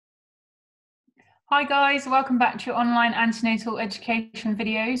Hi guys, welcome back to your online antenatal education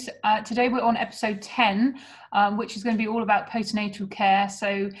videos. Today we're on episode 10, which is going to be all about postnatal care.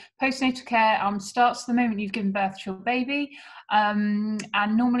 So postnatal care starts the moment you've given birth to your baby and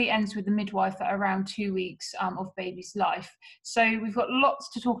normally ends with the midwife at around 2 weeks of baby's life. So we've got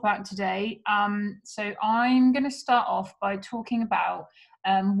lots to talk about today. So I'm going to start off by talking about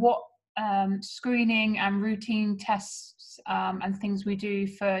what screening and routine tests and things we do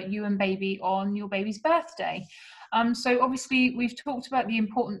for you and baby on your baby's birthday. So obviously we've talked about the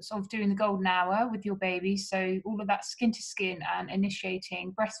importance of doing the golden hour with your baby, so all of that skin to skin and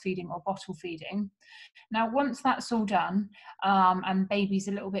initiating breastfeeding or bottle feeding. Now once that's all done and baby's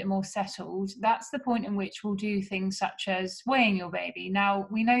a little bit more settled, that's the point in which we'll do things such as weighing your baby. Now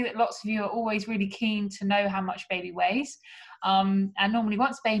we know that lots of you are always really keen to know how much baby weighs. And normally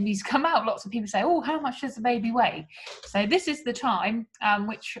once babies come out, lots of people say, oh, how much does the baby weigh? So this is the time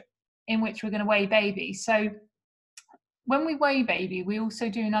in which we're going to weigh baby. So when we weigh baby, we also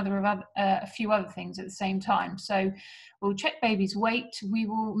do a few other things at the same time. So we'll check baby's weight, we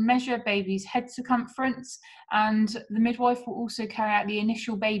will measure baby's head circumference, and the midwife will also carry out the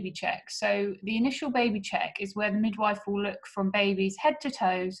initial baby check. So the initial baby check is where the midwife will look from baby's head to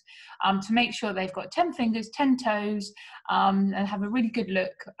toes to make sure they've got 10 fingers, 10 toes, and have a really good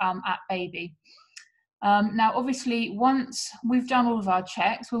look at baby. Now, obviously, once we've done all of our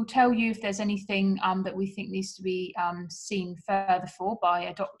checks, we'll tell you if there's anything that we think needs to be seen further for by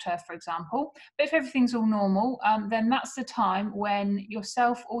a doctor, for example. But if everything's all normal, then that's the time when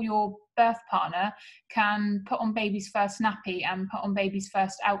yourself or your birth partner can put on baby's first nappy and put on baby's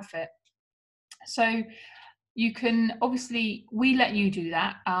first outfit. So you can, obviously, we let you do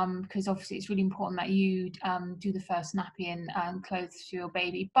that because obviously it's really important that you do the first nappy and clothes to your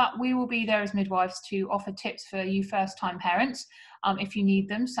baby, but we will be there as midwives to offer tips for you first time parents if you need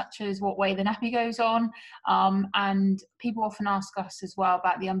them, such as what way the nappy goes on, and people often ask us as well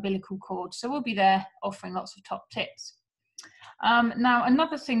about the umbilical cord, so we'll be there offering lots of top tips. Now,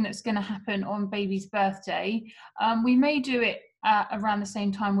 another thing that's going to happen on baby's birthday, we may do it around the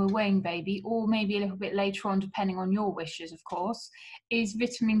same time we're weighing baby, or maybe a little bit later on, depending on your wishes, of course, is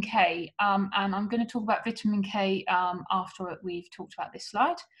vitamin K. And I'm going to talk about vitamin K after we've talked about this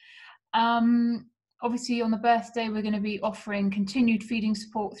slide. Obviously, on the birthday, we're going to be offering continued feeding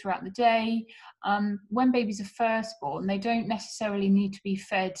support throughout the day. When babies are first born, they don't necessarily need to be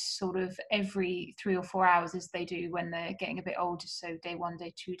fed sort of every 3 or 4 hours as they do when they're getting a bit older, so day 1,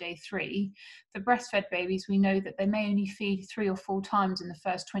 day 2, day 3. For breastfed babies, we know that they may only feed 3 or 4 times in the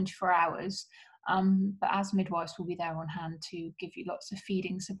first 24 hours, but as midwives, we'll be there on hand to give you lots of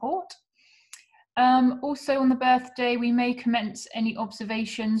feeding support. Also on the birthday, we may commence any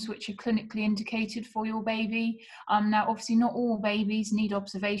observations which are clinically indicated for your baby. Now, obviously not all babies need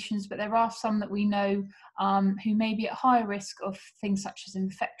observations, but there are some that we know who may be at higher risk of things such as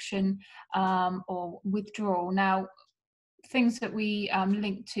infection or withdrawal. Now, things that we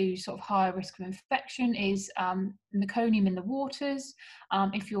link to sort of higher risk of infection is meconium in the waters,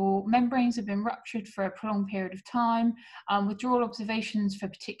 if your membranes have been ruptured for a prolonged period of time, withdrawal observations for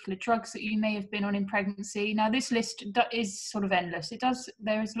particular drugs that you may have been on in pregnancy. Now, this list is sort of endless.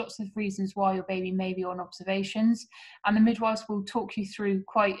 There is lots of reasons why your baby may be on observations, and the midwives will talk you through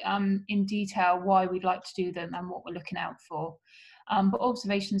quite in detail why we'd like to do them and what we're looking out for. But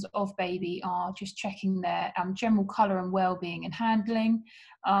observations of baby are just checking their general colour and well-being and handling,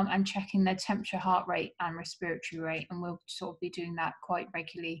 and checking their temperature, heart rate and respiratory rate, and we'll sort of be doing that quite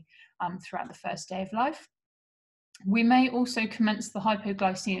regularly throughout the first day of life. We may also commence the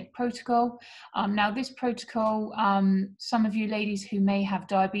hypoglycemic protocol. Now this protocol, some of you ladies who may have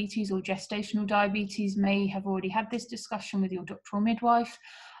diabetes or gestational diabetes may have already had this discussion with your doctor or midwife.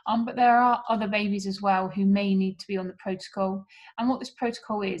 But there are other babies as well who may need to be on the protocol. And what this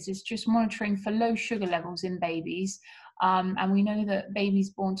protocol is just monitoring for low sugar levels in babies. And we know that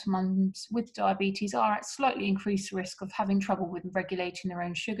babies born to mums with diabetes are at slightly increased risk of having trouble with regulating their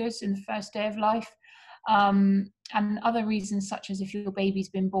own sugars in the first day of life. And other reasons, such as if your baby's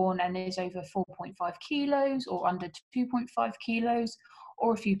been born and is over 4.5 kilos or under 2.5 kilos,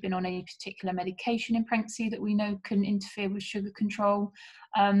 or if you've been on any particular medication in pregnancy that we know can interfere with sugar control.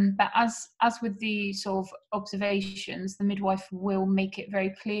 But as with the sort of observations, the midwife will make it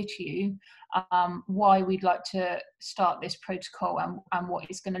very clear to you why we'd like to start this protocol and what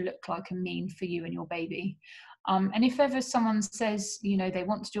it's going to look like and mean for you and your baby. And if ever someone says, you know, they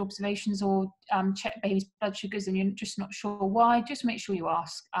want to do observations or check baby's blood sugars and you're just not sure why, just make sure you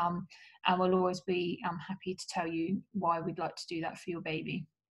ask. And we'll always be happy to tell you why we'd like to do that for your baby.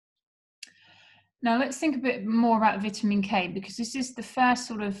 Now let's think a bit more about vitamin K, because this is the first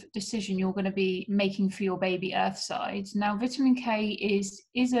sort of decision you're going to be making for your baby earthside. Now vitamin K is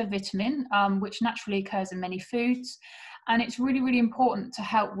a vitamin which naturally occurs in many foods, and it's really, really important to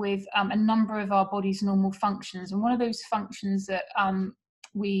help with a number of our body's normal functions. And one of those functions that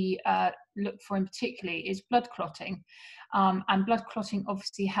we look for in particular is blood clotting. And blood clotting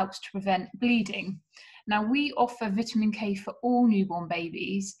obviously helps to prevent bleeding. Now, we offer vitamin K for all newborn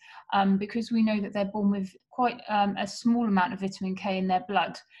babies because we know that they're born with quite a small amount of vitamin K in their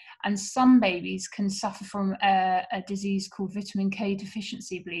blood. And some babies can suffer from a disease called vitamin K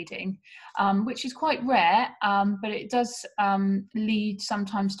deficiency bleeding, which is quite rare, but it does lead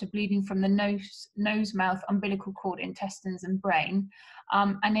sometimes to bleeding from the nose, mouth, umbilical cord, intestines, and brain.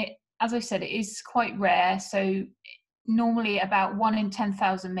 And it, as I said, it is quite rare. So normally about 1 in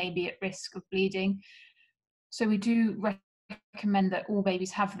 10,000 may be at risk of bleeding. So we do recommend that all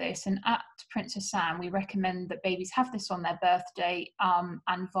babies have this, and at Princess Anne we recommend that babies have this on their birthday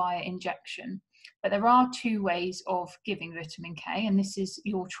and via injection. But there are 2 ways of giving vitamin K, and this is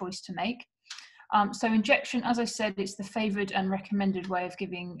your choice to make. So injection, as I said, it's the favoured and recommended way of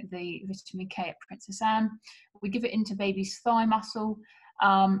giving the vitamin K at Princess Anne. We give it into baby's thigh muscle,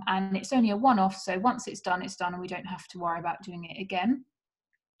 and it's only a one-off, so once it's done, and we don't have to worry about doing it again.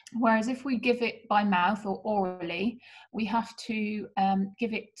 Whereas if we give it by mouth or orally, we have to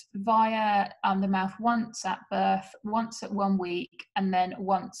give it via the mouth once at birth, once at 1 week, and then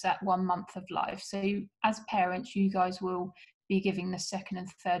once at 1 month of life. So as parents, you guys will be giving the 2nd and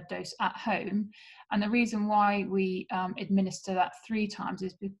 3rd dose at home. And the reason why we administer that 3 times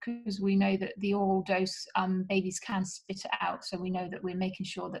is because we know that the oral dose, babies can spit it out. So we know that we're making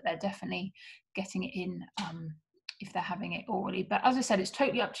sure that they're definitely getting it in if they're having it orally. But as I said, it's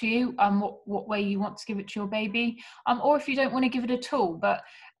totally up to you what way you want to give it to your baby, or if you don't want to give it at all. But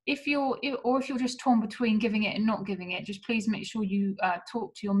if you're just torn between giving it and not giving it, just please make sure you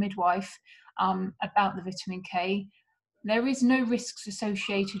talk to your midwife about the vitamin K. There is no risks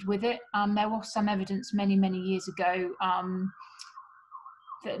associated with it. There was some evidence many years ago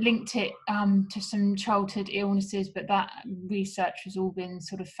that linked it to some childhood illnesses, but that research has all been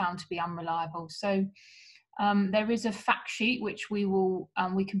sort of found to be unreliable. So there is a fact sheet which we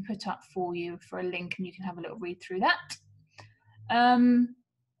can put up for you for a link, and you can have a little read through that.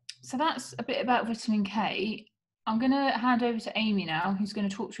 So that's a bit about vitamin K. I'm going to hand over to Amy now, who's going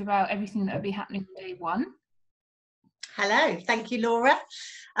to talk to you about everything that will be happening on day 1. Hello, thank you, Laura.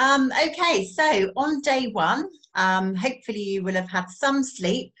 Okay, so on day 1, hopefully you will have had some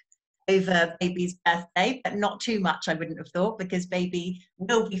sleep over baby's birthday, but not too much, I wouldn't have thought, because baby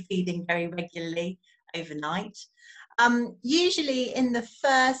will be feeding very regularly overnight. Usually in the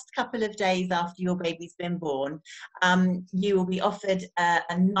first couple of days after your baby's been born, you will be offered a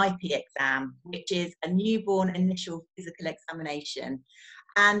NIPE exam, which is a newborn initial physical examination.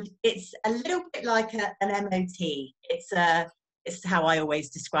 And it's a little bit like an MOT. It's how I always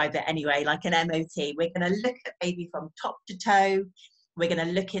describe it anyway, like an MOT. We're going to look at baby from top to toe. We're going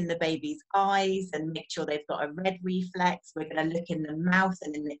to look in the baby's eyes and make sure they've got a red reflex. We're going to look in the mouth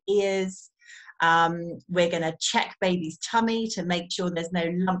and in the ears. We're going to check baby's tummy to make sure there's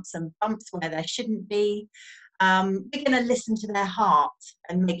no lumps and bumps where there shouldn't be. We're going to listen to their heart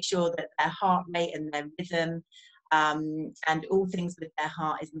and make sure that their heart rate and their rhythm and all things with their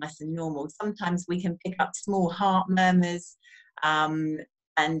heart is nice and normal. Sometimes we can pick up small heart murmurs,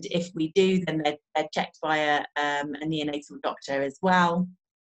 and if we do, then they're checked by a neonatal doctor as well.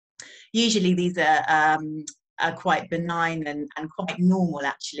 Usually these are quite benign and quite normal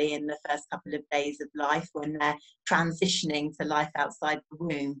actually in the first couple of days of life when they're transitioning to life outside the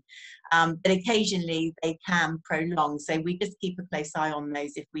womb. But occasionally they can prolong, so we just keep a close eye on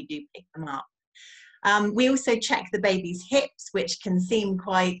those if we do pick them up. We also check the baby's hips, which can seem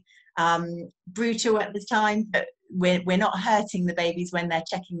quite brutal at the time, but we're not hurting the babies when they're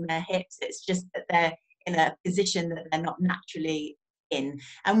checking their hips. It's just that they're in a position that they're not naturally in.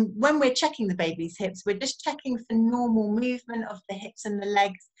 And when we're checking the baby's hips, we're just checking for normal movement of the hips and the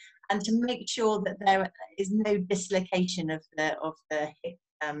legs, and to make sure that there is no dislocation of the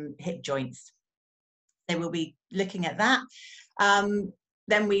hip joints. So we'll be looking at that.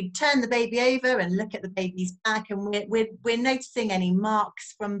 Then we turn the baby over and look at the baby's back, and we're noticing any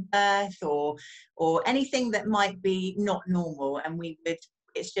marks from birth or anything that might be not normal, and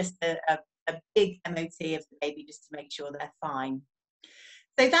it's just a big MOT of the baby just to make sure they're fine.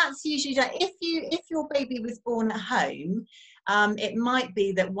 So that's usually that. If your baby was born at home, it might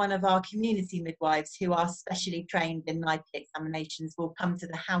be that one of our community midwives who are specially trained in NIPE examinations will come to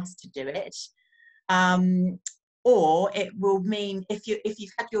the house to do it. or it will mean if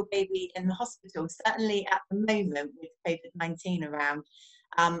you've had your baby in the hospital, certainly at the moment with COVID-19 around,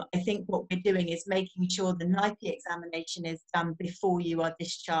 I think what we're doing is making sure the NIPE examination is done before you are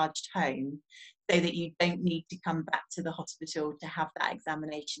discharged home, so that you don't need to come back to the hospital to have that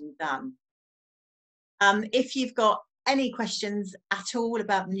examination done. If you've got any questions at all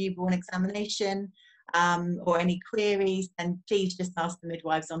about the newborn examination, or any queries, then please just ask the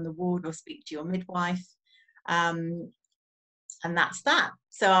midwives on the ward or speak to your midwife. And that's that.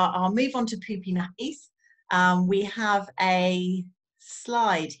 So I'll move on to poopy nappies. We have a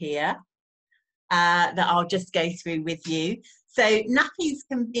slide here that I'll just go through with you. So nappies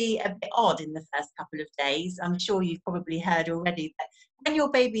can be a bit odd in the first couple of days. I'm sure you've probably heard already that when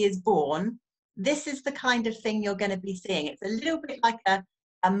your baby is born, this is the kind of thing you're going to be seeing. It's a little bit like a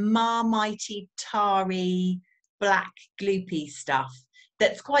marmitey, tarry, black, gloopy stuff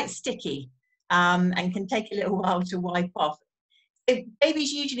that's quite sticky, and can take a little while to wipe off.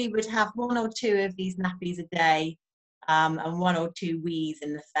 Babies usually would have 1 or 2 of these nappies a day, and 1 or 2 wees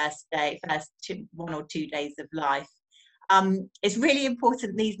in the first 1 or 2 days of life. It's really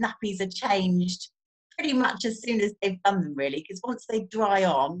important these nappies are changed pretty much as soon as they've done them, really, because once they dry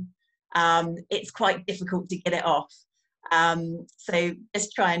on, it's quite difficult to get it off. So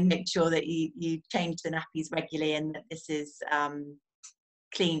just try and make sure that you change the nappies regularly, and that this is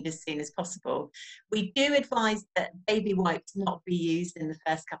cleaned as soon as possible. We do advise that baby wipes not be used in the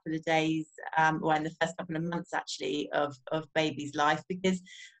first couple of days, or in the first couple of months actually of baby's life, because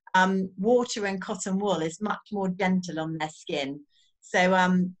water and cotton wool is much more gentle on their skin.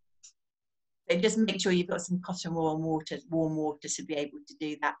 So just make sure you've got some cotton wool and warm water to be able to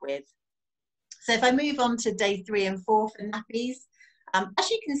do that with. So if I move on to day 3 and 4 for nappies, as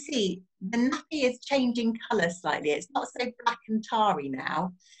you can see, the nappy is changing colour slightly. It's not so black and tarry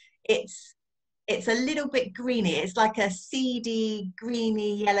now. It's a little bit greeny. It's like a seedy,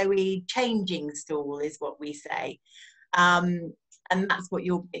 greeny, yellowy changing stool is what we say. And that's what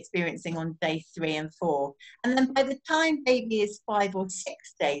you're experiencing on day 3 and 4. And then by the time baby is 5 or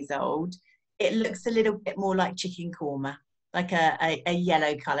 6 days old, it looks a little bit more like chicken korma, like a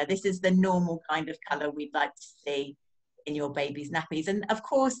yellow colour. This is the normal kind of colour we'd like to see in your baby's nappies. And of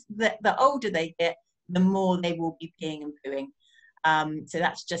course, the older they get, the more they will be peeing and pooing. So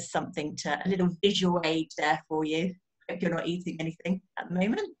that's just something a little visual aid there for you. Hope you're not eating anything at the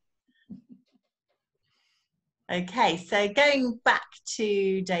moment. Okay, so going back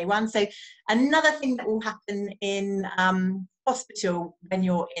to day 1. So another thing that will happen in hospital when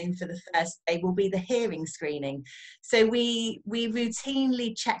you're in for the first day will be the hearing screening. So we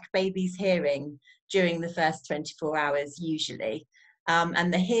routinely check baby's hearing during the first 24 hours usually,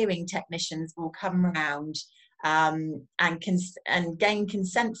 and the hearing technicians will come around and gain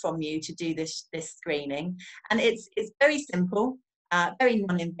consent from you to do this screening. And it's very simple. Very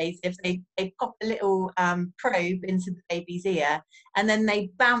non-invasive. They pop a little probe into the baby's ear, and then they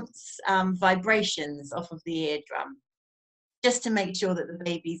bounce vibrations off of the eardrum, just to make sure that the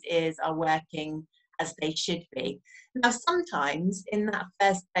baby's ears are working as they should be. Now, sometimes in that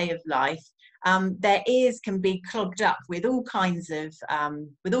first day of life, their ears can be clogged up with all kinds of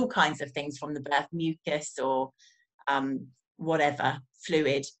things from the birth, mucus or whatever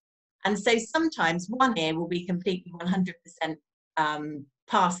fluid. And so sometimes one ear will be completely 100%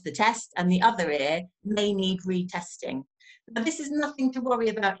 pass the test, and the other ear may need retesting. Now, this is nothing to worry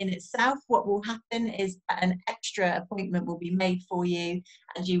about in itself. What will happen is that an extra appointment will be made for you,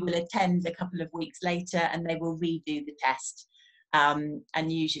 and you will attend a couple of weeks later, and they will redo the test. And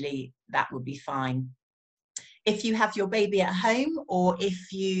usually that will be fine. If you have your baby at home, or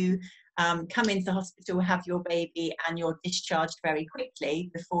if you come into hospital, have your baby, and you're discharged very quickly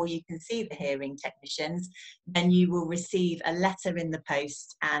before you can see the hearing technicians, then you will receive a letter in the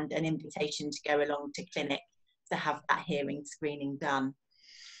post and an invitation to go along to clinic to have that hearing screening done.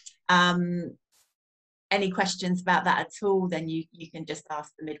 Any questions about that at all, then you can just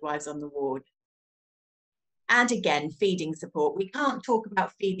ask the midwives on the ward. And again, feeding support. We can't talk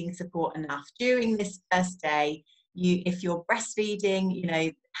about feeding support enough. During this first day, if you're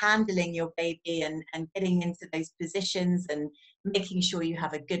breastfeeding, handling your baby and getting into those positions and making sure you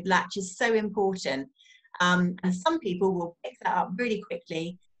have a good latch is so important. And some people will pick that up really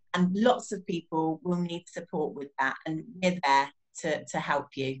quickly, and lots of people will need support with that, and we're there to help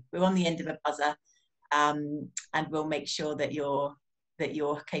you. We're on the end of a buzzer, and we'll make sure that you're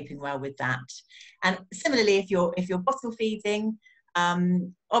coping well with that. And similarly, if you're bottle feeding,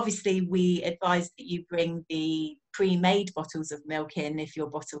 obviously we advise that you bring the pre-made bottles of milk in if you're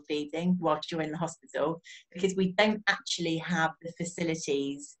bottle feeding whilst you're in the hospital, because we don't actually have the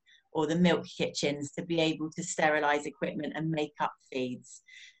facilities or the milk kitchens to be able to sterilise equipment and make up feeds.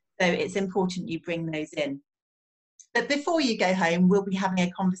 So it's important you bring those in. But before you go home, we'll be having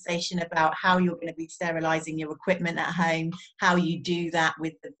a conversation about how you're going to be sterilising your equipment at home, how you do that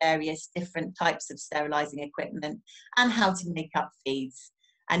with the various different types of sterilising equipment, and how to make up feeds.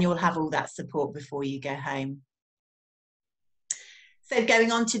 And you'll have all that support before you go home. So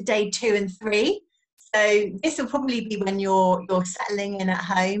going on to day 2 and 3. So this will probably be when you're settling in at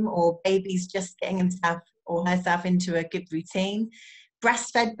home, or baby's just getting himself or herself into a good routine.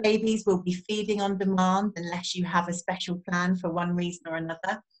 Breastfed babies will be feeding on demand unless you have a special plan for one reason or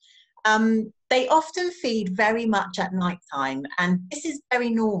another. They often feed very much at night time, and this is very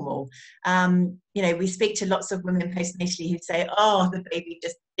normal. You know, we speak to lots of women postnatally who say, oh, the baby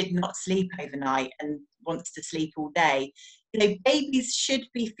just did not sleep overnight and wants to sleep all day. You know, babies should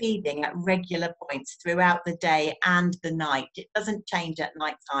be feeding at regular points throughout the day and the night. It doesn't change at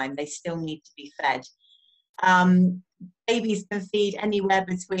night time. They still need to be fed. Babies can feed anywhere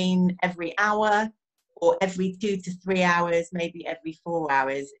between every hour or every 2 to 3 hours, maybe every 4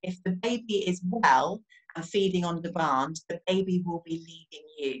 hours. If the baby is well and feeding on demand, the baby will be leading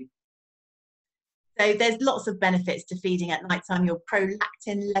you. So there's lots of benefits to feeding at night time. Your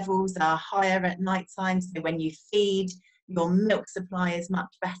prolactin levels are higher at night time, so when you feed, your milk supply is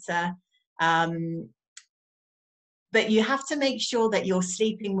much better. But you have to make sure that you're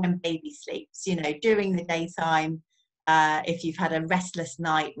sleeping when baby sleeps, you know, during the daytime. If you've had a restless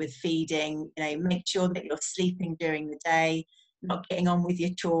night with feeding, you know, make sure that you're sleeping during the day, not getting on with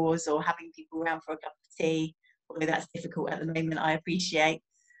your chores or having people around for a cup of tea, although that's difficult at the moment, I appreciate.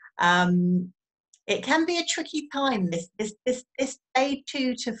 It can be a tricky time. This day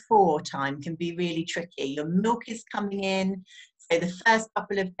 2 to 4 time can be really tricky. Your milk is coming in. So the first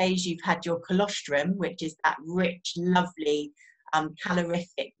couple of days you've had your colostrum, which is that rich, lovely,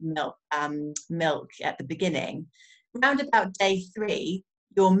 calorific milk at the beginning. Round about day 3,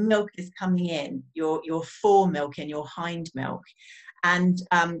 your milk is coming in, your fore milk and your hind milk. And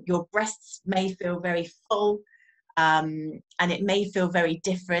your breasts may feel very full, and it may feel very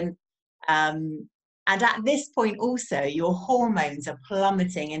different. And at this point also, your hormones are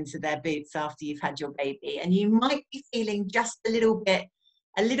plummeting into their boots after you've had your baby, and you might be feeling just a little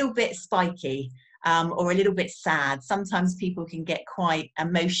bit spiky, or a little bit sad. Sometimes people can get quite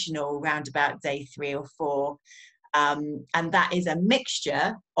emotional around about day 3 or 4. And that is a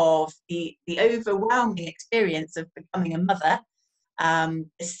mixture of the overwhelming experience of becoming a mother, the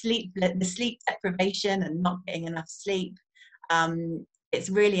sleep deprivation and not getting enough sleep. It's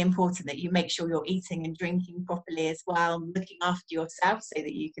really important that you make sure you're eating and drinking properly as well, looking after yourself so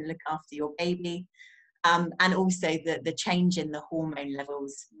that you can look after your baby. And also the change in the hormone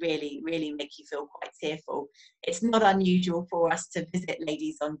levels really make you feel quite tearful. It's not unusual for us to visit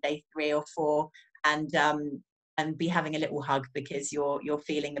ladies on day 3 or 4 and be having a little hug because you're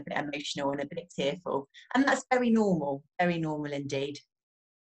feeling a bit emotional and a bit tearful. And that's very normal indeed.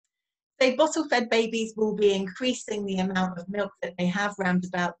 So bottle-fed babies will be increasing the amount of milk that they have round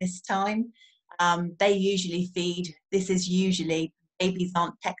about this time. They usually feed, this is usually, babies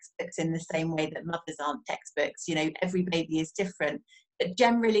aren't textbooks in the same way that mothers aren't textbooks. You know, every baby is different. But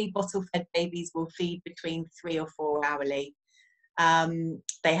generally, bottle-fed babies will feed between 3 or 4 hourly.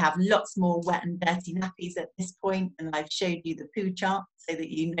 They have lots more wet and dirty nappies at this point, and I've showed you the poo chart so that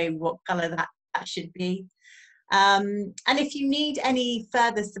you know what colour that should be. And if you need any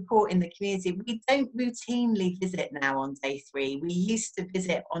further support in the community, we don't routinely visit now on day 3. We used to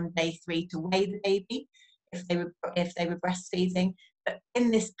visit on day 3 to weigh the baby if they were breastfeeding. But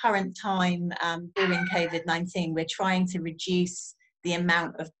in this current time, during COVID-19, we're trying to reduce the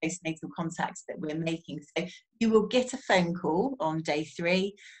amount of postnatal contacts that we're making. So you will get a phone call on day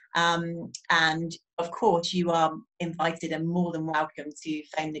 3, and of course you are invited and more than welcome to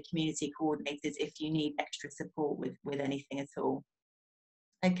phone the community coordinators if you need extra support with anything at all.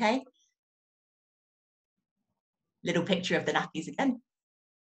 Okay, little picture of the nappies again.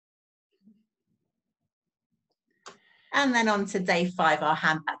 And then on to day 5, I'll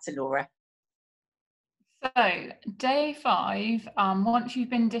hand back to Laura. So day 5, once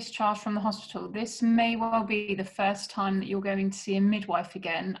you've been discharged from the hospital, this may well be the first time that you're going to see a midwife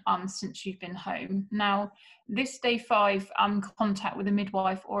again since you've been home. Now, this day 5 contact with a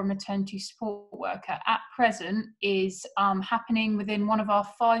midwife or a maternity support worker at present is happening within one of our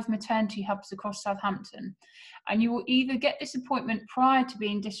 5 maternity hubs across Southampton. And you will either get this appointment prior to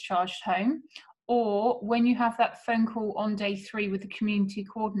being discharged home, or when you have that phone call on day 3 with the community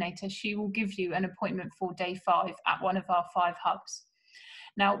coordinator, she will give you an appointment for day 5 at one of our 5 hubs.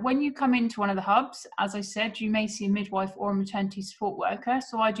 Now, when you come into one of the hubs, as I said, you may see a midwife or a maternity support worker.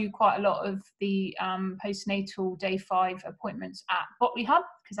 So I do quite a lot of the postnatal day 5 appointments at Botley Hub,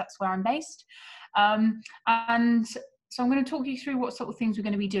 because that's where I'm based. And so I'm going to talk you through what sort of things we're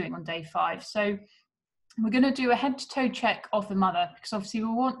going to be doing on day 5. So we're going to do a head to toe check of the mother, because obviously we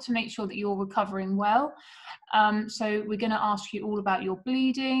want to make sure that you're recovering well. So we're going to ask you all about your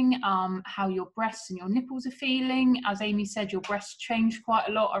bleeding, how your breasts and your nipples are feeling. As Amy said, your breasts change quite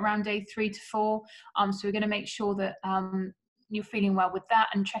a lot around day 3 to 4. So we're going to make sure that you're feeling well with that,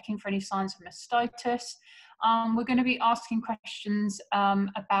 and checking for any signs of mastitis. We're going to be asking questions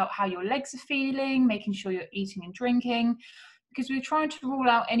about how your legs are feeling, making sure you're eating and drinking, because we're trying to rule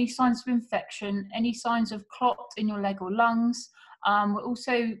out any signs of infection, any signs of clot in your leg or lungs. We're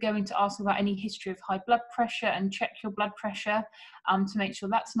also going to ask about any history of high blood pressure and check your blood pressure to make sure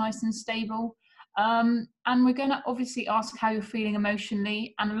that's nice and stable. And we're going to obviously ask how you're feeling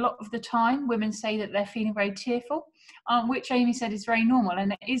emotionally. And a lot of the time, women say that they're feeling very tearful, which Amy said is very normal.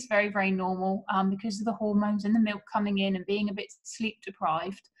 And it is very, very normal because of the hormones and the milk coming in and being a bit sleep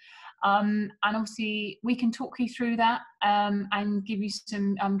deprived. And obviously we can talk you through that and give you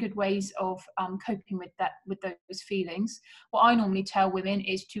some good ways of coping with those feelings. What I normally tell women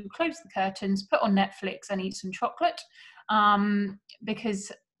is to close the curtains, put on Netflix and eat some chocolate,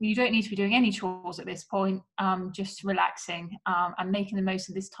 because you don't need to be doing any chores at this point, just relaxing and making the most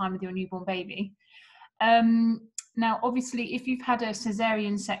of this time with your newborn baby. Now, obviously, if you've had a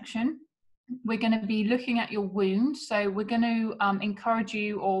cesarean section, we're going to be looking at your wound. So we're going to encourage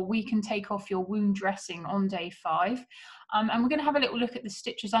you, or we can take off your wound dressing on day 5. And we're going to have a little look at the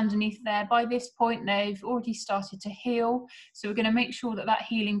stitches underneath there. By this point, they've already started to heal. So we're going to make sure that that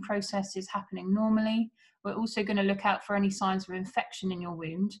healing process is happening normally. We're also going to look out for any signs of infection in your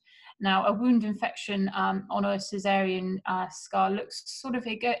wound. Now, a wound infection on a cesarean scar looks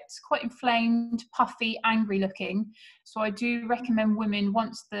it gets quite inflamed, puffy, angry looking. So I do recommend women,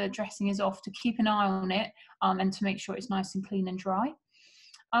 once the dressing is off, to keep an eye on it and to make sure it's nice and clean and dry.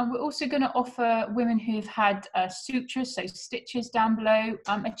 We're also going to offer women who've had sutures, so stitches down below,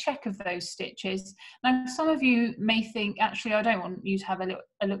 a check of those stitches. Now, some of you may think, actually, I don't want you to have a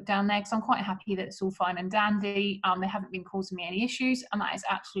look down there, because I'm quite happy that it's all fine and dandy. They haven't been causing me any issues, and that is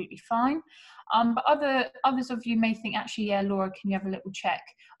absolutely fine. But others of you may think, actually, yeah, Laura, can you have a little check?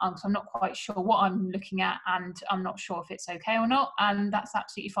 Because I'm not quite sure what I'm looking at, and I'm not sure if it's okay or not, and that's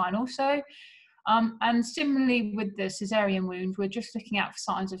absolutely fine also. And similarly with the cesarean wound, we're just looking out for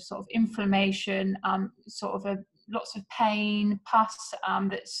signs of sort of inflammation, lots of pain, pus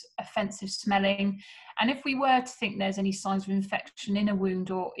that's offensive smelling. And if we were to think there's any signs of infection in a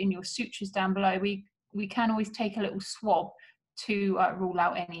wound or in your sutures down below, we can always take a little swab to rule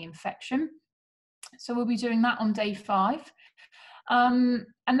out any infection. So we'll be doing that on day 5. And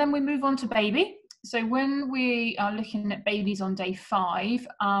then we move on to baby. So when we are looking at babies on day 5,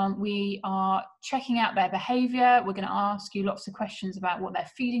 we are checking out their behaviour. We're going to ask you lots of questions about what their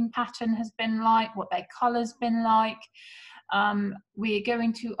feeding pattern has been like, what their colour's been like. We're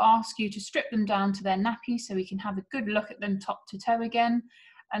going to ask you to strip them down to their nappy so we can have a good look at them top to toe again.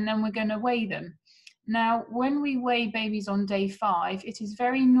 And then we're going to weigh them. Now, when we weigh babies on day 5, it is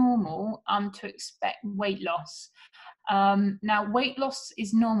very normal to expect weight loss. Now, weight loss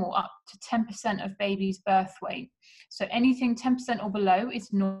is normal up to 10% of baby's birth weight. So anything 10% or below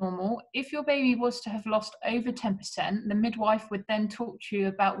is normal. If your baby was to have lost over 10%, the midwife would then talk to you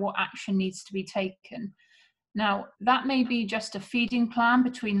about what action needs to be taken. Now, that may be just a feeding plan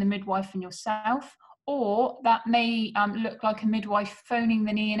between the midwife and yourself, or that may look like a midwife phoning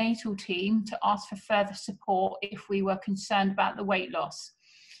the neonatal team to ask for further support if we were concerned about the weight loss.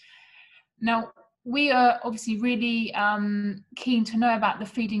 Now, we are obviously really keen to know about the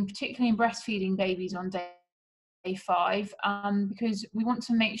feeding, particularly in breastfeeding babies on day 5, because we want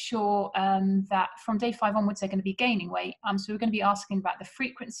to make sure that from day 5 onwards they're going to be gaining weight. So we're going to be asking about the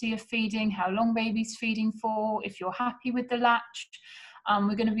frequency of feeding, how long baby's feeding for, if you're happy with the latch.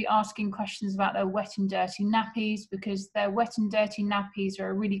 We're going to be asking questions about their wet and dirty nappies, because their wet and dirty nappies are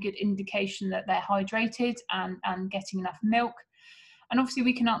a really good indication that they're hydrated and getting enough milk. And obviously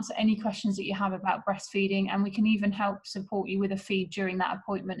we can answer any questions that you have about breastfeeding, and we can even help support you with a feed during that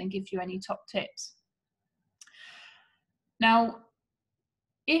appointment and give you any top tips. Now,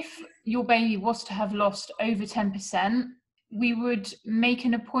 if your baby was to have lost over 10%, we would make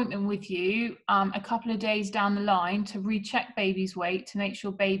an appointment with you a couple of days down the line to recheck baby's weight to make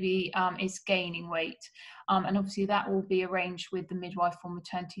sure baby is gaining weight. And obviously that will be arranged with the midwife or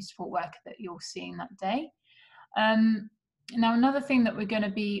maternity support worker that you're seeing that day. Now, another thing that we're going to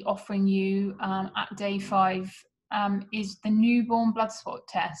be offering you at day 5 is the newborn blood spot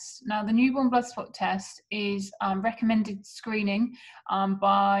test. Now, the newborn blood spot test is recommended screening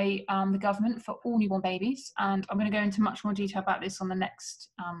by the government for all newborn babies, and I'm going to go into much more detail about this on the next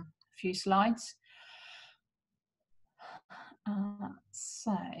few slides.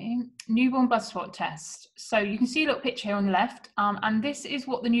 So, newborn blood spot test. So you can see a little picture here on the left, and this is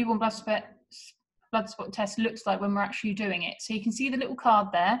what the newborn blood spot test looks like when we're actually doing it. So you can see the little card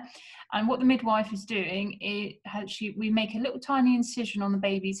there, and what the midwife is doing is we make a little tiny incision on the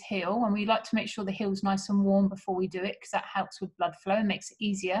baby's heel, and we like to make sure the heel's nice and warm before we do it, because that helps with blood flow and makes it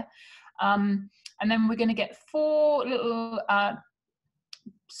easier. And then we're going to get 4 little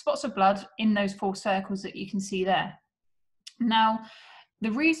spots of blood in those 4 circles that you can see there. Now,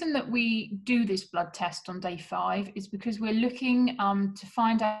 the reason that we do this blood test on day 5 is because we're looking to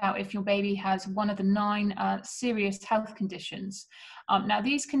find out if your baby has one of the 9 serious health conditions. Now,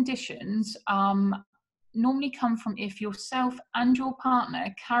 these conditions normally come from if yourself and your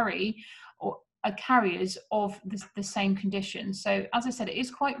partner carry or are carriers of the same condition. So, as I said, it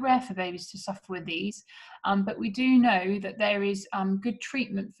is quite rare for babies to suffer with these, but we do know that there is good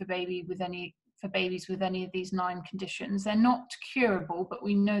treatment for babies with any of these 9 conditions. They're not curable, but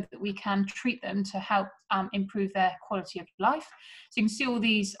we know that we can treat them to help improve their quality of life. So you can see all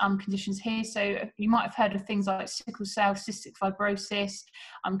these conditions here. So you might have heard of things like sickle cell, cystic fibrosis,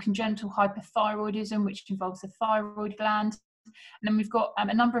 congenital hyperthyroidism, which involves the thyroid gland. And then we've got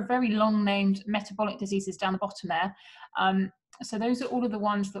a number of very long named metabolic diseases down the bottom there. So those are all of the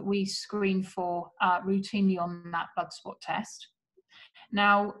ones that we screen for routinely on that blood spot test.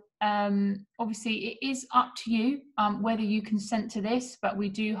 Now, obviously it is up to you whether you consent to this, but we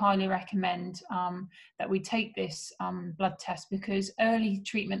do highly recommend that we take this blood test, because early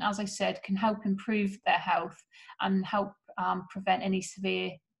treatment, as I said, can help improve their health and help prevent any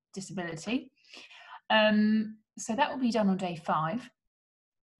severe disability. So that will be done on day 5.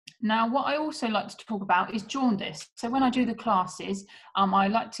 Now, what I also like to talk about is jaundice. So when I do the classes, I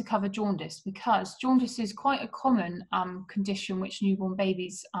like to cover jaundice, because jaundice is quite a common condition which newborn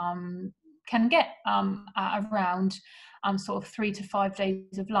babies can get at around sort of 3 to 5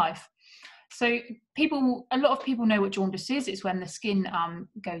 days of life. So a lot of people know what jaundice is. It's when the skin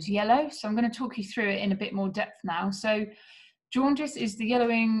goes yellow. So I'm going to talk you through it in a bit more depth now. So jaundice is the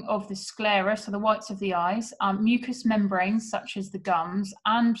yellowing of the sclera, so the whites of the eyes, mucous membranes such as the gums,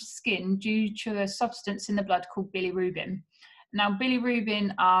 and skin due to a substance in the blood called bilirubin. Now,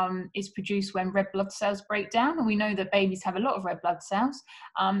 bilirubin is produced when red blood cells break down, and we know that babies have a lot of red blood cells.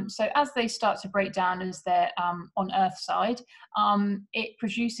 So as they start to break down as they're on Earth side, it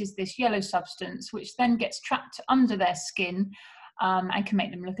produces this yellow substance, which then gets trapped under their skin and can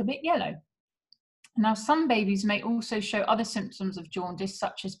make them look a bit yellow. Now, some babies may also show other symptoms of jaundice,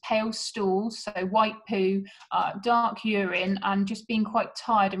 such as pale stools, so white poo, dark urine, and just being quite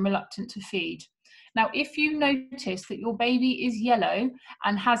tired and reluctant to feed. Now, if you notice that your baby is yellow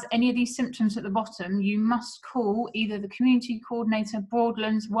and has any of these symptoms at the bottom, you must call either the community coordinator,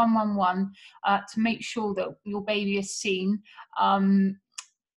 Broadlands 111, to make sure that your baby is seen,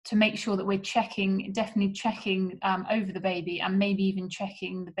 to make sure that we're definitely checking over the baby, and maybe even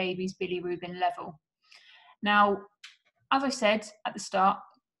checking the baby's bilirubin level. Now, as I said at the start,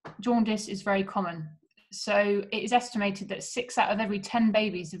 jaundice is very common. So it is estimated that 6 out of every 10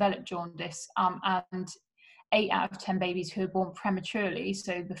 babies develop jaundice, and 8 out of 10 babies who are born prematurely,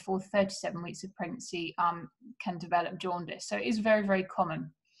 so before 37 weeks of pregnancy, can develop jaundice. So it is very, very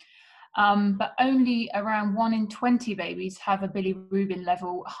common. But only around 1 in 20 babies have a bilirubin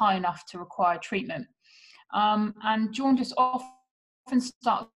level high enough to require treatment. And jaundice often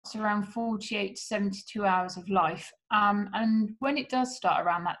starts around 48 to 72 hours of life. And when it does start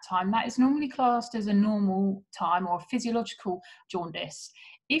around that time, that is normally classed as a normal time or physiological jaundice.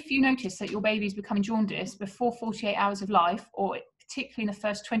 If you notice that your baby is becoming jaundiced before 48 hours of life, or particularly in the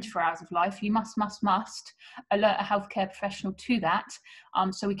first 24 hours of life, you must alert a healthcare professional to that,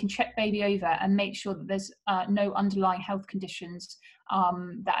 so we can check baby over and make sure that there's no underlying health conditions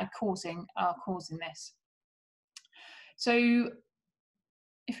that are causing this. So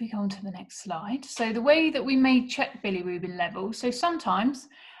if we go on to the next slide. So the way that we may check bilirubin level, so sometimes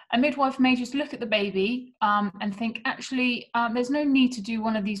a midwife may just look at the baby and think, actually, there's no need to do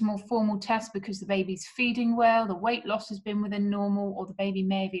one of these more formal tests because the baby's feeding well, the weight loss has been within normal, or the baby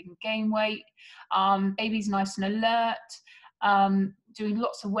may have even gained weight, baby's nice and alert, doing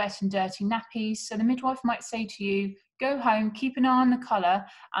lots of wet and dirty nappies. So the midwife might say to you, go home, keep an eye on the colour,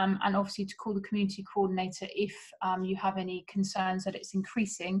 and obviously to call the community coordinator if you have any concerns that it's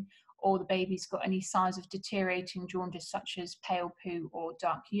increasing, or the baby's got any signs of deteriorating jaundice, such as pale poo or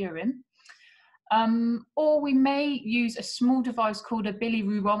dark urine. Or we may use a small device called a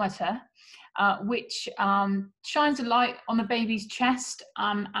bilirubometer, which shines a light on the baby's chest,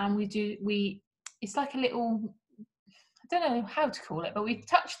 and it's like a little, I don't know how to call it, but we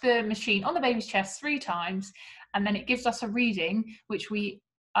touch the machine on the baby's chest 3 times, and then it gives us a reading, which we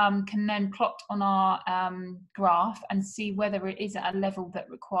can then plot on our graph and see whether it is at a level that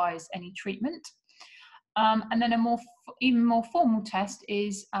requires any treatment. And then even more formal test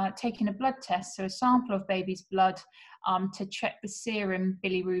is taking a blood test, so a sample of baby's blood, to check the serum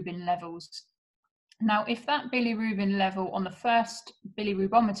bilirubin levels. Now, if that bilirubin level on the first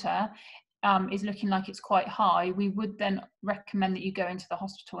bilirubometer is looking like it's quite high, we would then recommend that you go into the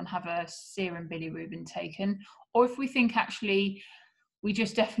hospital and have a serum bilirubin taken. Or if we think actually we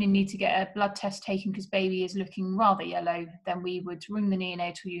just definitely need to get a blood test taken because baby is looking rather yellow, then we would ring the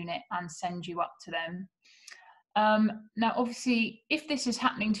neonatal unit and send you up to them. Now, obviously, if this is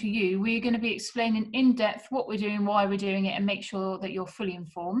happening to you, we're going to be explaining in depth what we're doing, why we're doing it, and make sure that you're fully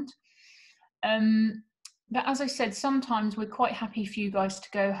informed. But as I said, sometimes we're quite happy for you guys to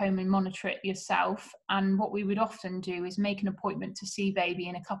go home and monitor it yourself. And what we would often do is make an appointment to see baby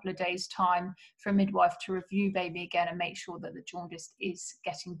in a couple of days' time for a midwife to review baby again and make sure that the jaundice is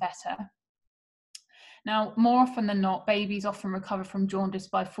getting better. Now, more often than not, babies often recover from jaundice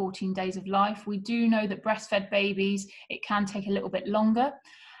by 14 days of life. We do know that breastfed babies, it can take a little bit longer.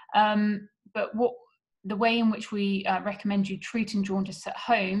 But the way in which we recommend you treating jaundice at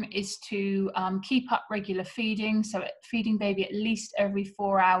home is to keep up regular feeding. So feeding baby at least every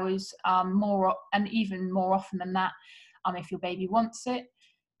 4 hours, and even more often than that, if your baby wants it.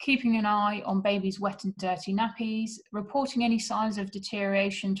 Keeping an eye on baby's wet and dirty nappies, reporting any signs of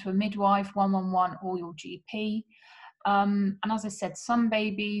deterioration to a midwife, 111, or your GP. And as I said, some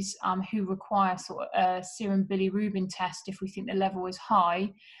babies who require sort of a serum bilirubin test, if we think the level is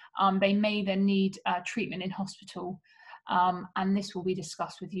high, they may then need treatment in hospital. And this will be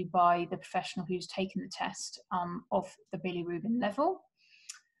discussed with you by the professional who's taken the test of the bilirubin level.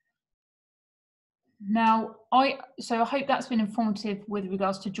 Now, I hope that's been informative with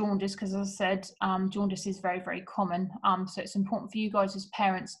regards to jaundice, because as I said, jaundice is very, very common. So it's important for you guys as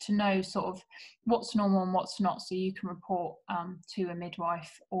parents to know sort of what's normal and what's not, so you can report to a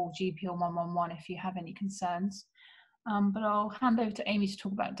midwife or GP or 111 if you have any concerns. But I'll hand over to Amy to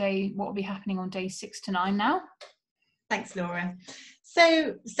talk about what will be happening on day 6 to 9 now. Thanks, Laura.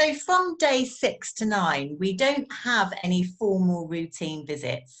 So from day 6 to 9, we don't have any formal routine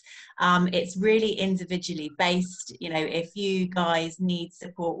visits. It's really individually based. You know, if you guys need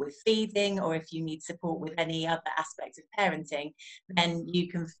support with feeding or if you need support with any other aspect of parenting, then you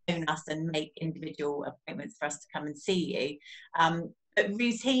can phone us and make individual appointments for us to come and see you. But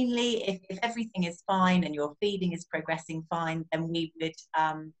routinely, if everything is fine and your feeding is progressing fine, then we would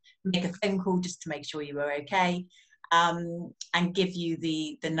make a phone call just to make sure you are okay. And give you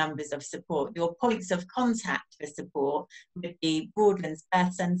the numbers of support. Your points of contact for support would be Broadlands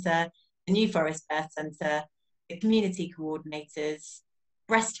Birth Centre, the New Forest Birth Centre, the community coordinators,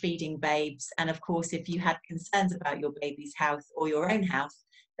 breastfeeding babes, and of course, if you had concerns about your baby's health or your own health,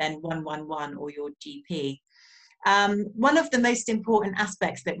 then 111 or your GP. One of the most important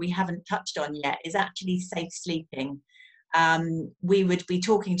aspects that we haven't touched on yet is actually safe sleeping. We would be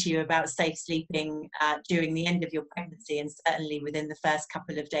talking to you about safe sleeping during the end of your pregnancy and certainly within the first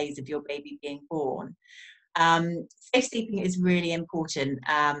couple of days of your baby being born. Safe sleeping is really important,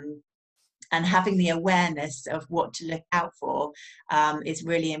 and having the awareness of what to look out for is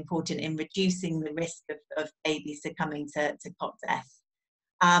really important in reducing the risk of babies succumbing to cot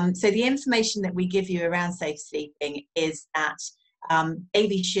death. So the information that we give you around safe sleeping is that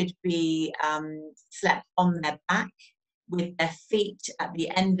babies should be slept on their back, with their feet at the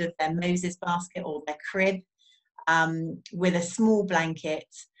end of their Moses basket or their crib, with a small blanket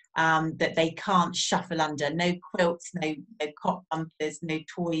that they can't shuffle under. No quilts, no cot bumpers, no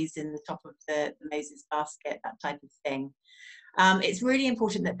toys in the top of the Moses basket, that type of thing. It's really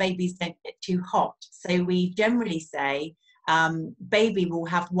important that babies don't get too hot. So we generally say baby will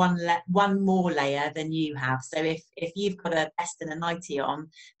have one more layer than you have. So if you've got a vest and a nightie on,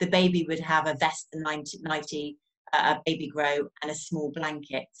 the baby would have a vest and nightie, a baby grow, and a small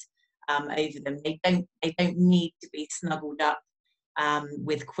blanket over them. They don't need to be snuggled up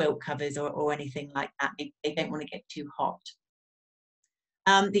with quilt covers or anything like that. They don't want to get too hot.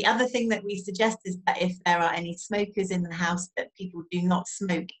 The other thing that we suggest is that if there are any smokers in the house, that people do not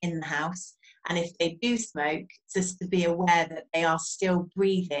smoke in the house, and if they do smoke, just to be aware that they are still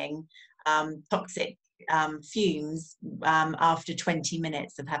breathing toxic fumes after 20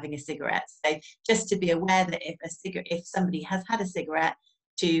 minutes of having a cigarette. So just to be aware that if somebody has had a cigarette,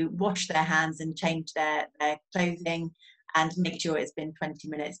 to wash their hands and change their clothing, and make sure it's been 20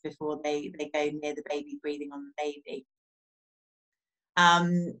 minutes before they go near the baby, breathing on the baby.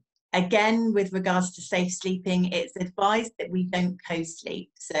 Again, with regards to safe sleeping, it's advised that we don't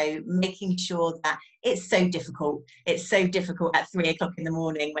co-sleep. So making sure that it's so difficult. It's so difficult at 3 o'clock in the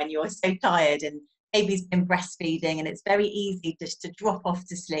morning when you're so tired and baby's been breastfeeding, and it's very easy just to drop off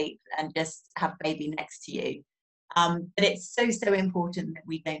to sleep and just have baby next to you. But it's so important that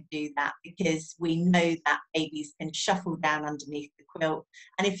we don't do that, because we know that babies can shuffle down underneath the quilt.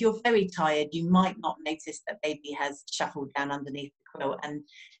 And if you're very tired, you might not notice that baby has shuffled down underneath the quilt. And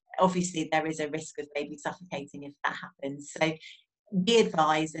obviously there is a risk of baby suffocating if that happens. So be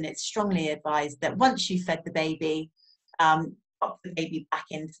advised, and it's strongly advised, that once you've fed the baby, pop the baby back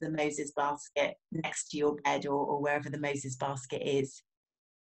into the Moses basket next to your bed, or wherever the Moses basket is.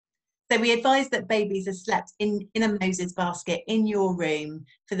 So we advise that babies are slept in a Moses basket in your room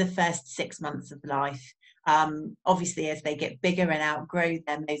for the first 6 months of life. Obviously, as they get bigger and outgrow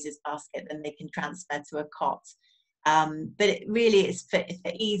their Moses basket, then they can transfer to a cot. But it really is for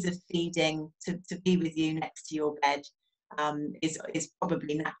ease of feeding, to be with you next to your bed, is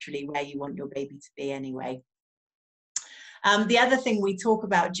probably naturally where you want your baby to be anyway. The other thing we talk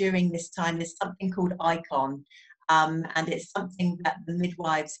about during this time is something called ICON. And it's something that the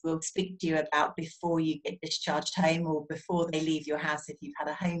midwives will speak to you about before you get discharged home, or before they leave your house if you've had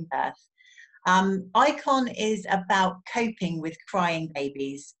a home birth. ICON is about coping with crying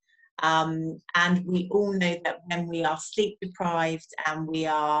babies. And we all know that when we are sleep deprived and we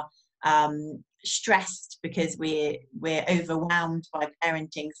are stressed because we're overwhelmed by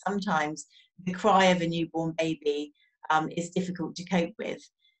parenting, sometimes the cry of a newborn baby is difficult to cope with.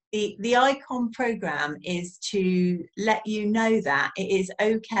 The ICON programme is to let you know that it is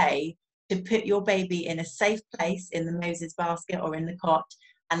okay to put your baby in a safe place in the Moses basket or in the cot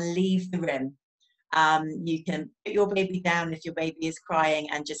and leave the room. You can put your baby down if your baby is crying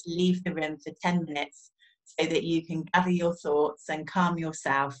and just leave the room for 10 minutes so that you can gather your thoughts and calm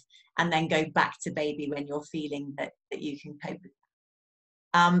yourself, and then go back to baby when you're feeling that you can cope with that.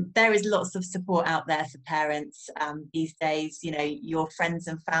 There is lots of support out there for parents these days. You know, your friends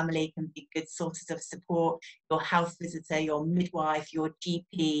and family can be good sources of support. Your health visitor, your midwife, your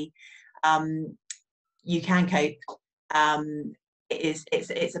GP, you can cope.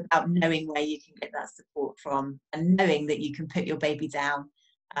 It's about knowing where you can get that support from, and knowing that you can put your baby down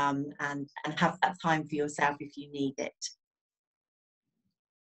and have that time for yourself if you need it.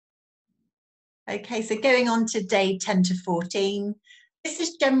 Okay, so going on to day 10 to 14. This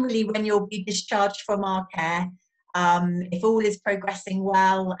is generally when you'll be discharged from our care. If all is progressing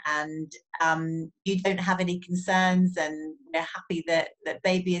well and you don't have any concerns, and we're happy that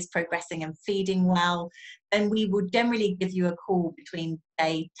baby is progressing and feeding well, then we will generally give you a call between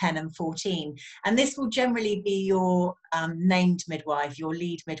day 10 and 14. And this will generally be your named midwife, your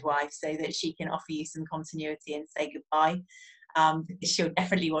lead midwife, so that she can offer you some continuity and say goodbye, because she'll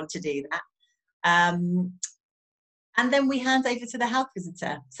definitely want to do that. And then we hand over to the health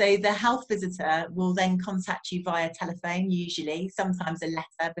visitor. So the health visitor will then contact you via telephone, usually, sometimes a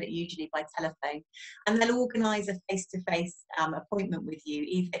letter, but usually by telephone. And they'll organise a face-to-face appointment with you,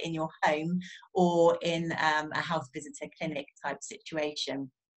 either in your home or in a health visitor clinic type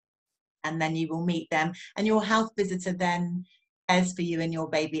situation. And then you will meet them, and your health visitor then cares for you and your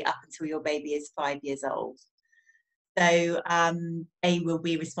baby up until your baby is 5 years old. So they will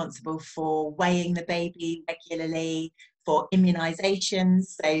be responsible for weighing the baby regularly, for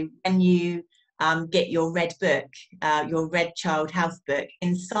immunisations. So when you get your red book, your red child health book,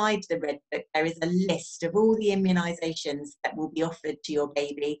 inside the red book there is a list of all the immunisations that will be offered to your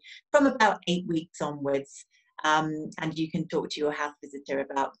baby from about 8 weeks onwards, and you can talk to your health visitor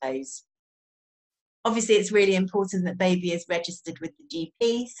about those. Obviously, it's really important that baby is registered with the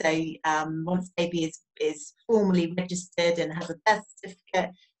GP. So once baby is formally registered and has a birth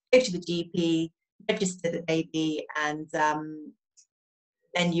certificate, go to the GP, register the baby, and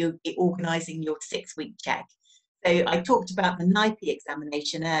then you'll be organising your 6-week check. So I talked about the NIPE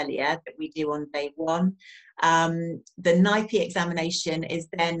examination earlier that we do on day 1. The NIPE examination is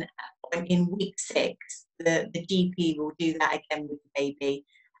then in week 6. The GP will do that again with the baby,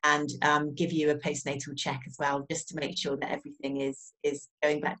 and give you a postnatal check as well, just to make sure that everything is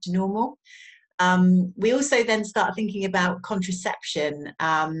going back to normal. We also then start thinking about contraception.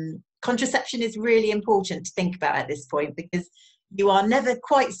 Contraception is really important to think about at this point, because you are never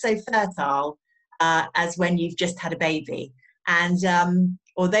quite so fertile as when you've just had a baby. And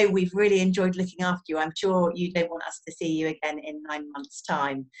although we've really enjoyed looking after you, I'm sure you don't want us to see you again in 9 months'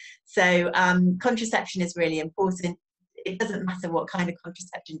 time. So contraception is really important. it doesn't matter what kind of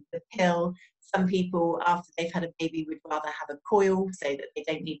contraception, the pill. Some people, after they've had a baby, would rather have a coil so that they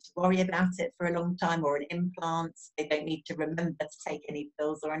don't need to worry about it for a long time, or an implant. They don't need to remember to take any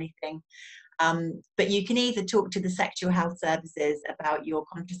pills or anything. But you can either talk to the sexual health services about your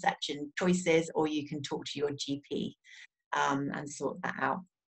contraception choices, or you can talk to your GP and sort that out.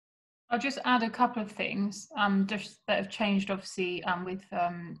 I'll just add a couple of things just that have changed, obviously, with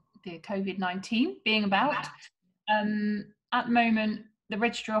the COVID-19 being about. At the moment, the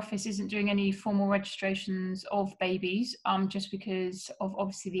registry office isn't doing any formal registrations of babies, just because of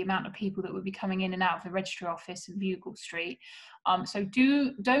obviously the amount of people that would be coming in and out of the registry office in Bugle Street. So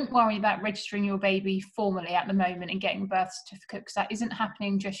don't worry about registering your baby formally at the moment and getting a birth certificate, because that isn't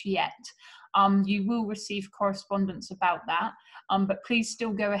happening just yet. You will receive correspondence about that, but please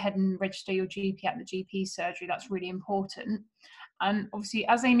still go ahead and register your GP at the GP surgery. That's really important. And obviously,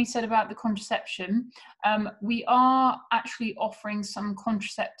 as Amy said about the contraception, we are actually offering some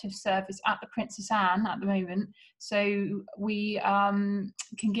contraceptive service at the Princess Anne at the moment. So we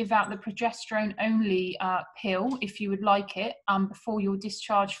can give out the progesterone only pill if you would like it before you're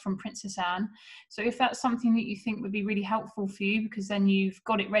discharged from Princess Anne. So if that's something that you think would be really helpful for you, because then you've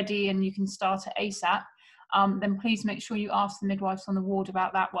got it ready and you can start it ASAP, then please make sure you ask the midwives on the ward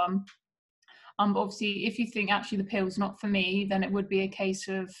about that one. But obviously, if you think actually the pill's not for me, then it would be a case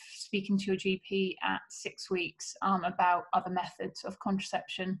of speaking to your GP at 6 weeks about other methods of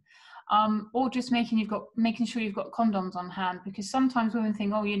contraception, or just making sure you've got condoms on hand, because sometimes women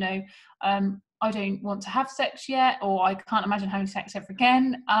think, oh, I don't want to have sex yet, or I can't imagine having sex ever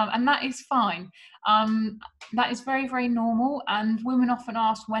again, and that is fine. That is very, very normal, and women often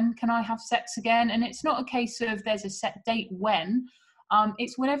ask, when can I have sex again? And it's not a case of there's a set date when.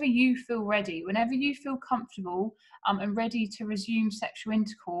 It's whenever you feel ready, whenever you feel comfortable and ready to resume sexual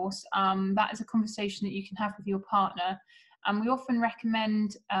intercourse. That is a conversation that you can have with your partner. And we often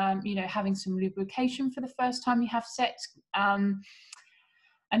recommend, having some lubrication for the first time you have sex,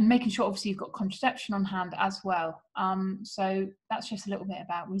 and making sure obviously you've got contraception on hand as well. So that's just a little bit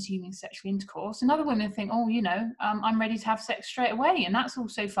about resuming sexual intercourse. And other women think, oh, I'm ready to have sex straight away, and that's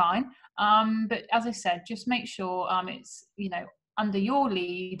also fine. But as I said, just make sure it's, under your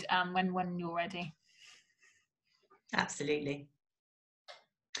lead when you're ready. Absolutely.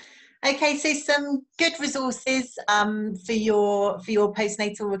 Okay, so some good resources for your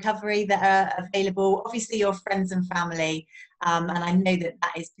postnatal recovery that are available. Obviously, your friends and family, and I know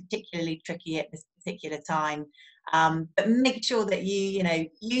that is particularly tricky at this particular time. But make sure that you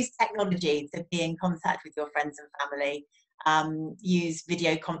use technology to be in contact with your friends and family. Use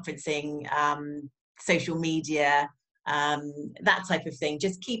video conferencing, social media, that type of thing.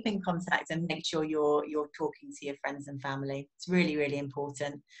 Just keep in contact and make sure you're talking to your friends and family. It's really, really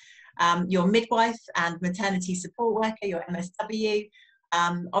important. Your midwife and maternity support worker, your MSW,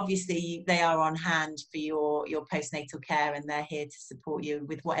 obviously they are on hand for your postnatal care, and they're here to support you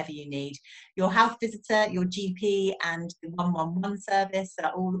with whatever you need. Your health visitor, your GP, and the 111 service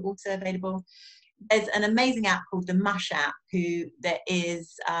are all also available. There's an amazing app called the MUSH app that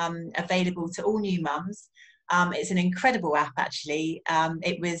is available to all new mums. It's an incredible app, actually.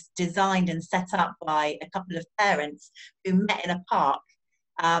 It was designed and set up by a couple of parents who met in a park,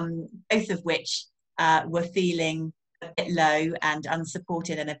 both of which were feeling a bit low and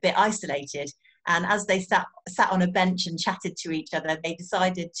unsupported and a bit isolated. And as they sat on a bench and chatted to each other, they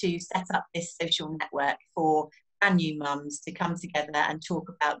decided to set up this social network for brand new mums to come together and talk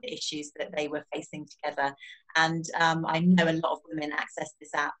about the issues that they were facing together. And I know a lot of women access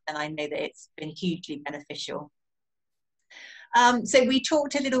this app, and I know that it's been hugely beneficial. So we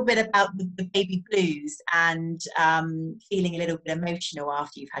talked a little bit about the baby blues and feeling a little bit emotional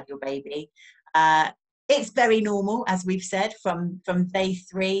after you've had your baby. It's very normal, as we've said, from day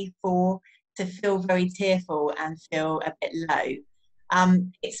 3, 4 to feel very tearful and feel a bit low.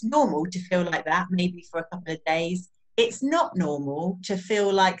 It's normal to feel like that, maybe for a couple of days. It's not normal to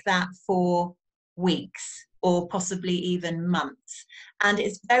feel like that for weeks or possibly even months. And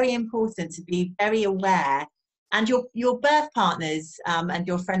it's very important to be very aware. And your birth partners and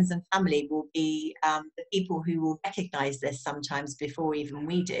your friends and family will be the people who will recognise this sometimes before even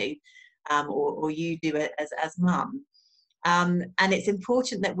we do, or you do it as mum. And it's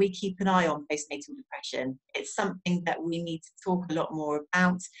important that we keep an eye on postnatal depression. It's something that we need to talk a lot more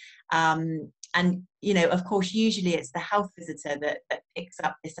about. And, of course, usually it's the health visitor that picks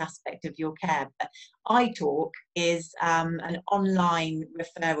up this aspect of your care. But iTalk is an online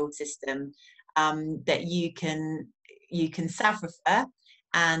referral system that you can self-refer,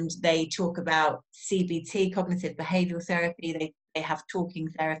 and they talk about CBT, cognitive behavioural therapy. They have talking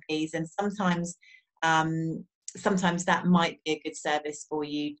therapies, and sometimes sometimes that might be a good service for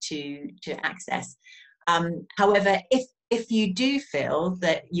you to access. However, if you do feel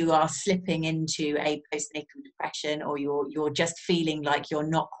that you are slipping into a postnatal depression, or you're just feeling like you're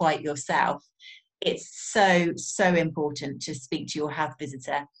not quite yourself, it's so important to speak to your health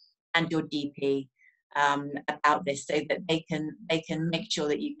visitor and your GP about this, so that they can make sure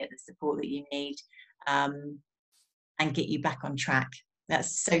that you get the support that you need, and get you back on track.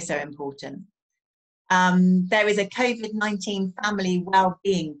 That's so important. There is a COVID-19 family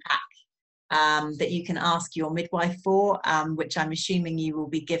wellbeing pack that you can ask your midwife for, which I'm assuming you will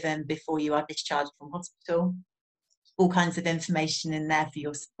be given before you are discharged from hospital. All kinds of information in there for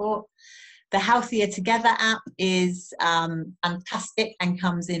your support. The Healthier Together app is fantastic and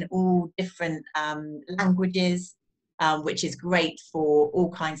comes in all different languages, which is great for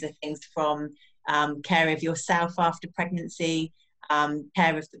all kinds of things, from care of yourself after pregnancy,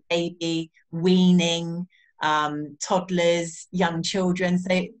 care of the baby, weaning, toddlers, young children.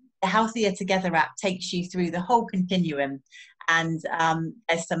 So the Healthier Together app takes you through the whole continuum. And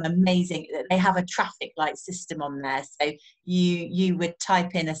there's some amazing, they have a traffic light system on there. So you would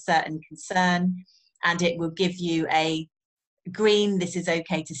type in a certain concern and it will give you a green, this is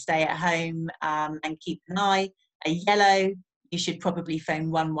okay to stay at home and keep an eye. A yellow, you should probably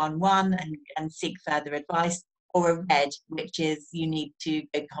phone 111 and seek further advice. Or a red, which is you need to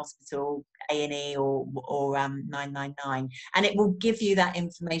go to hospital, A&E or 999, and it will give you that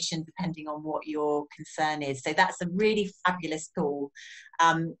information depending on what your concern is. So that's a really fabulous tool,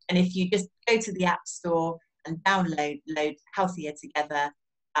 and if you just go to the App Store and download Healthier Together,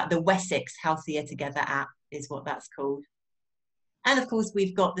 the Wessex Healthier Together app is what that's called. And of course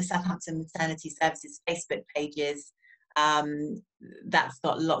we've got the Southampton Maternity Services Facebook pages. That's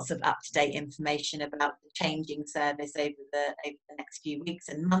got lots of up-to-date information about the changing service over the next few weeks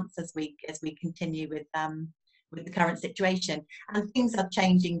and months as we continue with the current situation. And things are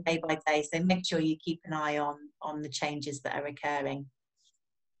changing day by day, so make sure you keep an eye on the changes that are occurring.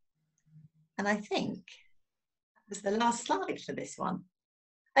 And I think that was the last slide for this one.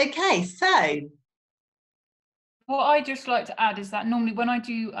 Okay, so what I just like to add is that normally when I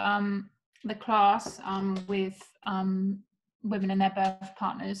do the class with women and their birth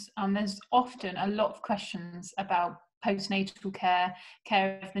partners, there's often a lot of questions about postnatal care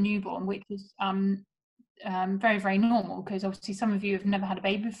of the newborn, which is very normal, because obviously some of you have never had a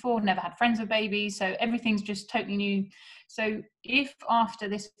baby before, never had friends with babies, so everything's just totally new. So if after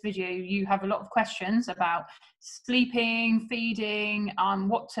this video you have a lot of questions about sleeping, feeding,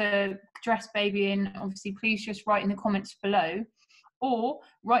 what to dress baby in, obviously please just write in the comments below, or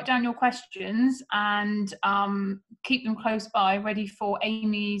write down your questions and keep them close by, ready for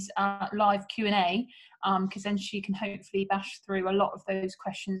Amy's live Q&A, because then she can hopefully bash through a lot of those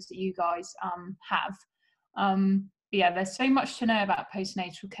questions that you guys have. But yeah, there's so much to know about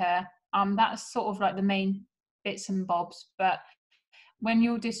postnatal care. That's sort of like the main bits and bobs, but when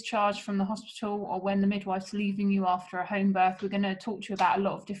you're discharged from the hospital or when the midwife's leaving you after a home birth, we're going to talk to you about a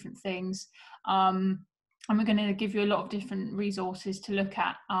lot of different things. And we're going to give you a lot of different resources to look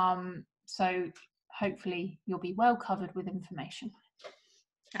at. So hopefully you'll be well covered with information.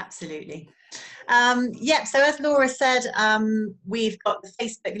 Absolutely. Yep, so as Laura said, we've got the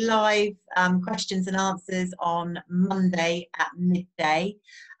Facebook Live questions and answers on Monday at midday.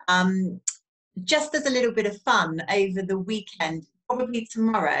 Just as a little bit of fun over the weekend, probably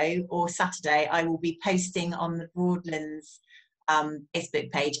tomorrow or Saturday, I will be posting on the Broadlands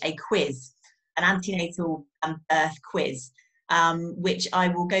Facebook page a quiz, an antenatal birth quiz, which I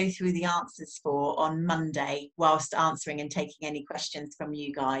will go through the answers for on Monday whilst answering and taking any questions from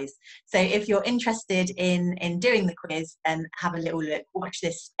you guys. So if you're interested in doing the quiz, then have a little look, watch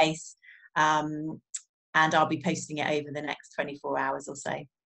this space, and I'll be posting it over the next 24 hours or so.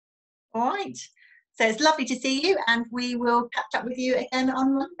 All right, so it's lovely to see you, and we will catch up with you again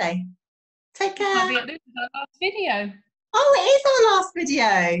on Monday. Take care. This is our last video. Oh, it is our last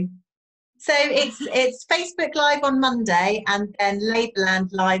video. So it's Facebook Live on Monday, and then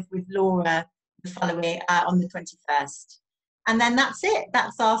Labourland Live with Laura the following on the 21st. And then that's it.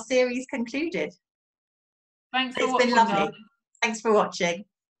 That's our series concluded. Thanks for watching. It's been lovely. Thanks for watching.